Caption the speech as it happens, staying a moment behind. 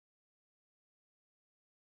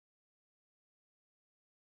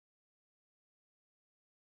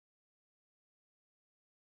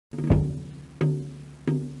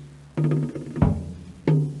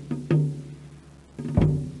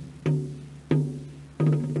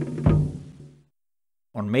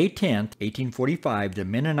On May 10, 1845, the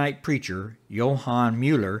Mennonite preacher Johann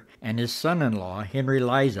Mueller and his son-in-law Henry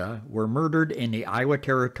Liza were murdered in the Iowa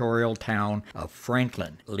territorial town of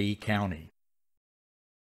Franklin, Lee County.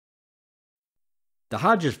 The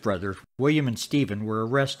Hodges brothers, William and Stephen, were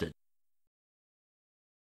arrested.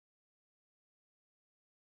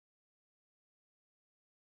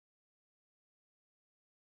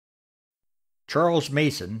 Charles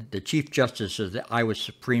Mason, the Chief Justice of the Iowa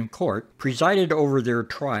Supreme Court, presided over their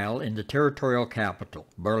trial in the territorial capital,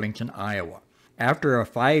 Burlington, Iowa. After a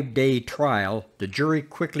 5-day trial, the jury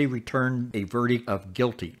quickly returned a verdict of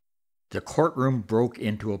guilty. The courtroom broke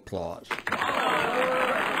into applause.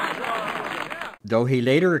 Though he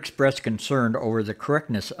later expressed concern over the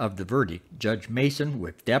correctness of the verdict, Judge Mason,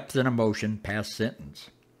 with depth and emotion, passed sentence.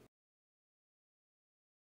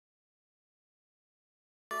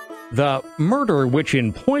 The murder which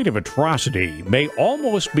in point of atrocity may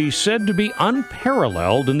almost be said to be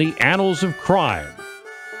unparalleled in the annals of crime.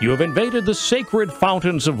 You have invaded the sacred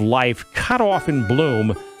fountains of life, cut off in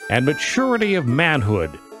bloom, and maturity of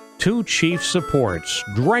manhood, two chief supports,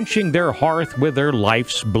 drenching their hearth with their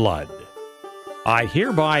life's blood. I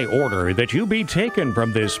hereby order that you be taken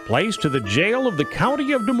from this place to the jail of the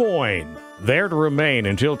County of Des Moines, there to remain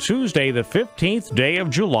until Tuesday the 15th day of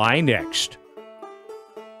July next.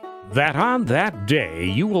 That on that day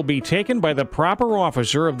you will be taken by the proper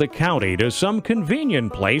officer of the county to some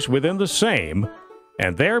convenient place within the same,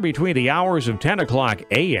 and there between the hours of 10 o'clock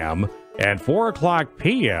a.m. and 4 o'clock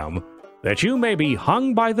p.m., that you may be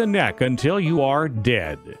hung by the neck until you are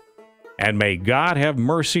dead. And may God have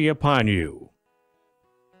mercy upon you.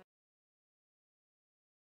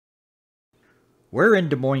 Where in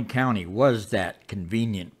Des Moines County was that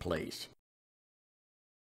convenient place?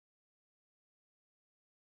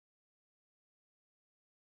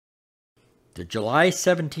 The July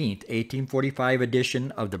 17, 1845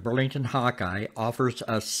 edition of the Burlington Hawkeye offers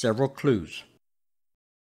us several clues.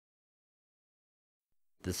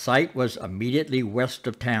 The site was immediately west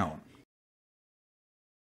of town.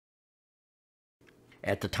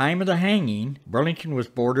 At the time of the hanging, Burlington was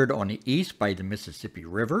bordered on the east by the Mississippi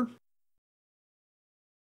River,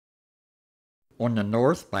 on the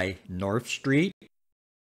north by North Street,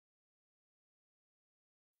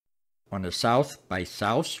 on the south by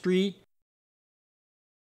South Street,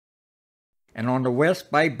 and on the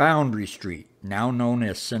west by Boundary Street, now known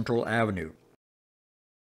as Central Avenue.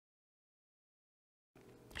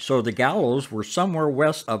 So the Gallows were somewhere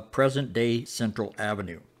west of present-day Central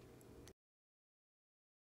Avenue.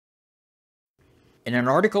 In an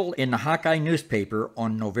article in the Hawkeye newspaper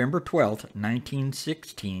on November 12,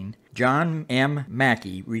 1916, John M.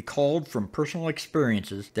 Mackey recalled from personal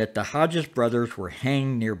experiences that the Hodges brothers were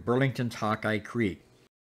hanged near Burlington's Hawkeye Creek.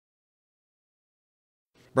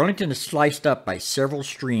 Burlington is sliced up by several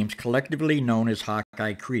streams collectively known as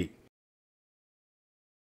Hawkeye Creek.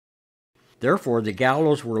 Therefore, the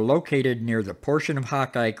Gallows were located near the portion of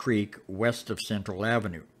Hawkeye Creek west of Central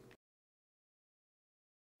Avenue.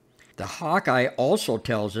 The Hawkeye also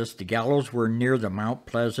tells us the Gallows were near the Mount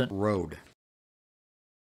Pleasant Road.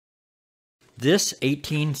 This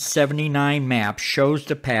 1879 map shows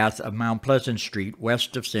the path of Mount Pleasant Street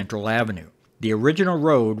west of Central Avenue. The original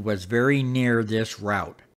road was very near this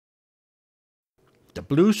route. The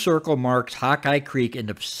blue circle marks Hawkeye Creek in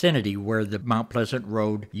the vicinity where the Mount Pleasant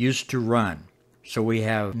Road used to run, so we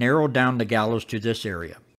have narrowed down the Gallows to this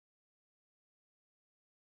area.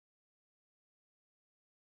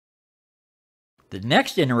 The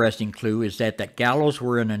next interesting clue is that the Gallows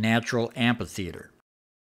were in a natural amphitheater.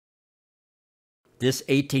 This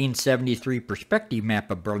 1873 perspective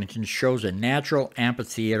map of Burlington shows a natural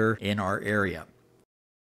amphitheater in our area.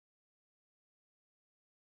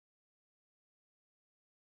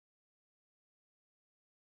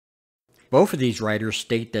 Both of these writers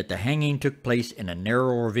state that the hanging took place in a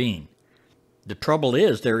narrow ravine. The trouble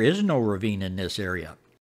is, there is no ravine in this area.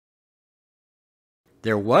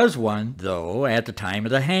 There was one, though, at the time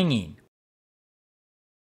of the hanging.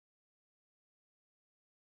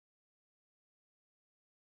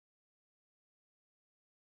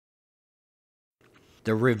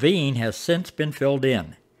 The ravine has since been filled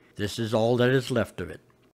in. This is all that is left of it.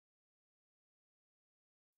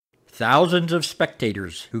 Thousands of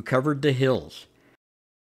spectators who covered the hills.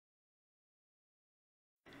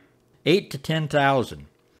 8 to 10,000.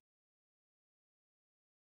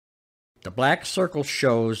 The black circle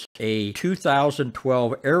shows a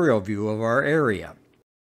 2012 aerial view of our area.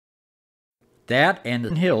 That and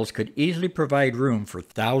the hills could easily provide room for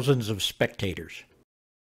thousands of spectators.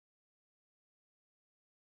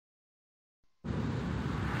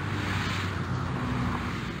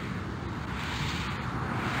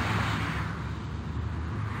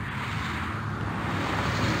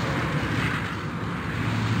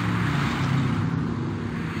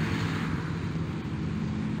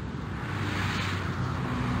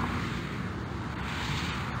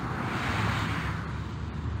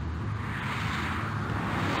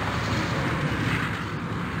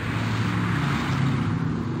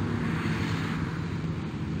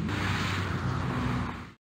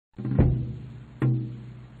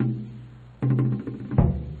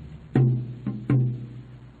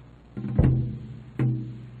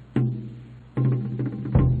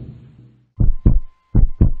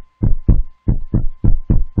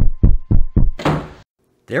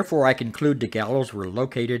 Therefore, I conclude the gallows were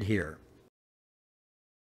located here.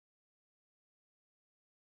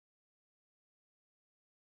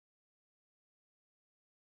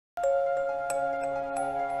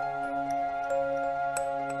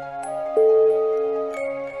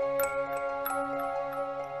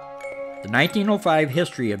 The 1905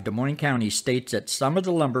 history of Des Moines County states that some of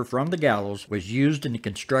the lumber from the gallows was used in the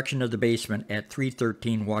construction of the basement at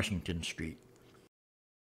 313 Washington Street.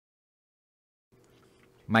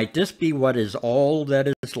 Might this be what is all that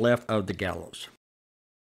is left of the gallows?